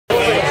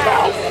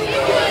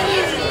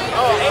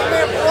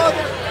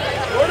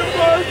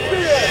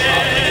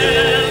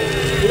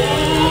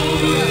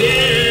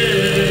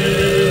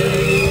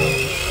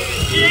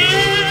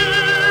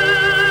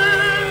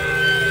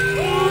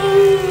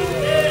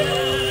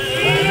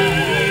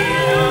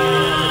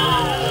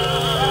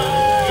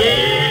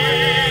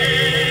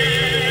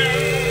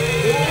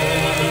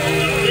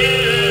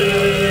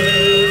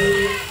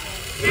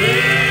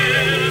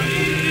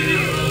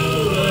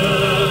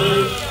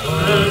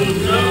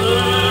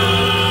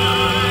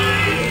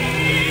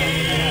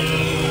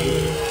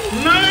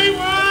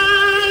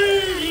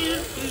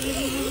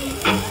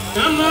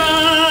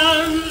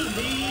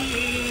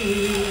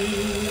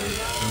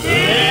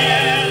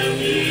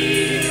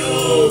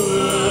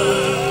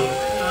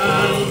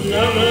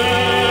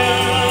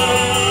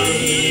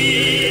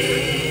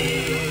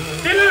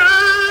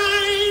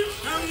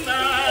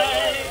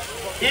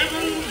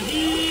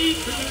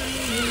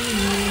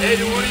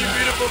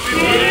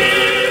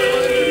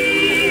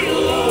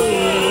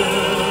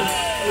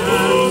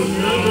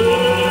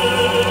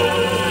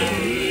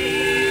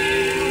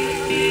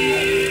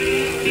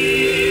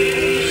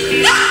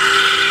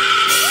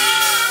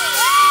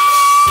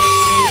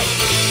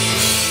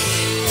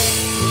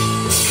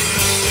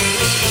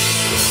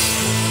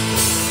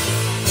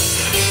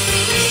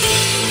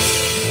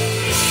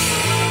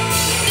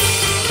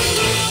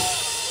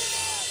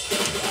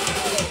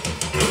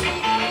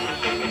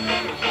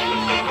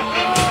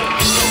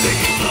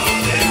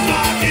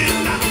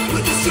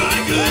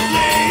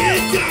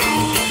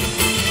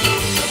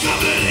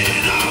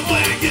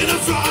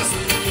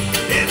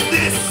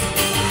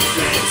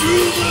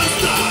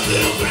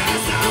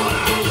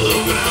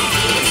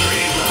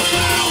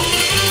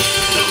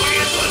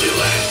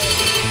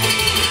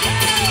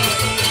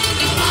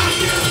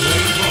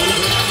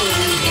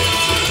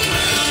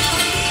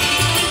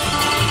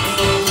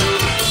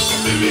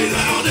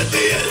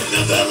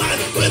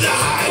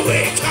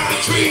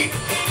concrete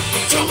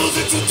tumbles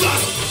into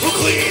dust. We'll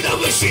clean the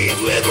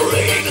machines with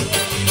rain,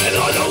 and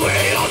on the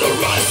way on the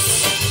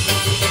rust,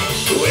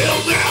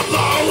 we'll map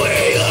our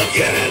way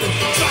again,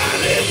 trying to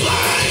live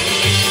blind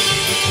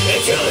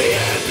until the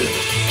end.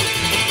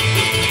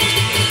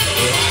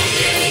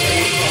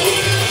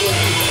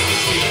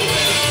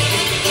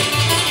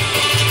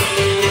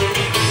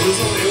 There's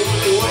only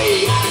one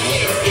way out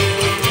here.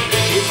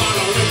 We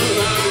follow the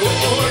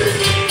road.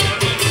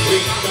 We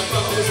got the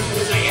clothes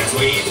as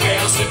we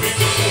pass it.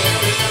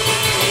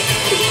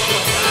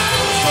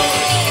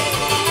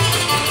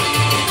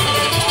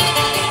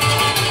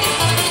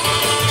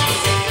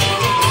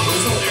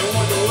 There's only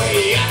one way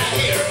out of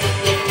here.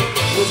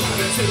 We're trying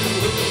to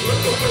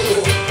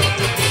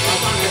I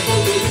find that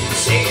boat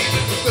sand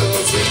in the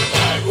fields in the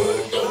back.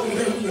 We're going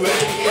to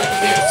make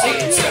it.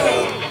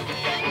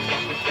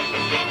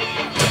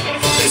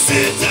 They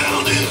sit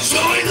down and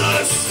join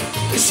us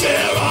and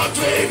share our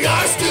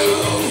graveyards too.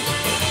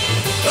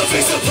 A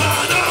feast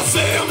upon our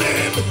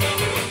famine,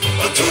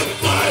 cooked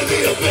by the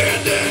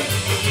abandoned.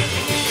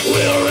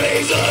 We'll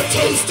raise a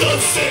toast of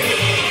sin,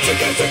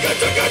 together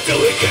till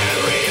we can't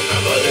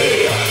remember the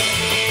end.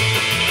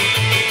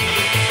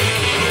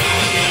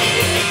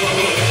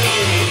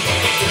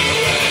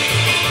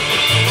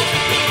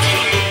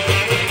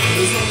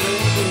 There's only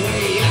one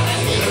way out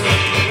of here.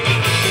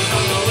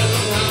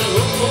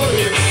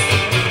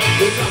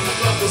 We got the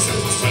brothers and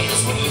the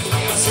saints when we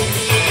pass it.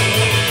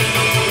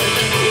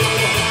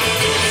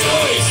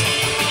 Toys!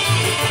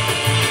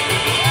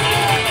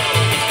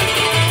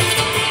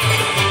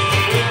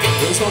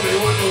 There's only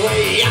one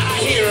way out of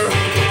here.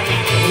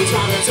 We're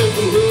trying to take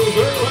the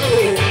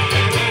road.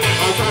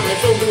 I'm trying to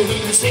go to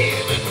the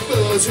sand and the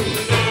buzz.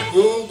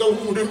 We'll go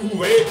to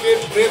make it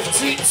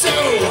 52.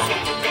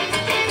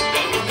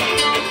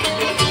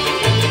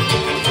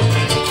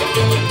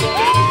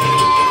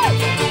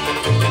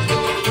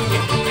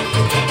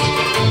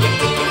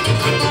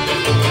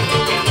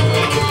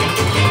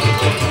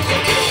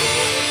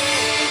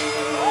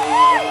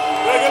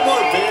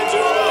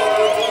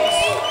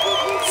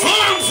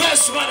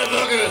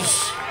 Motherfuckers,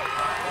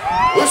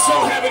 we're so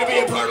happy to be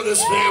a part of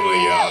this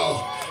family,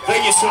 y'all.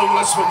 Thank you so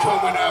much for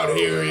coming out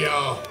here,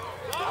 y'all.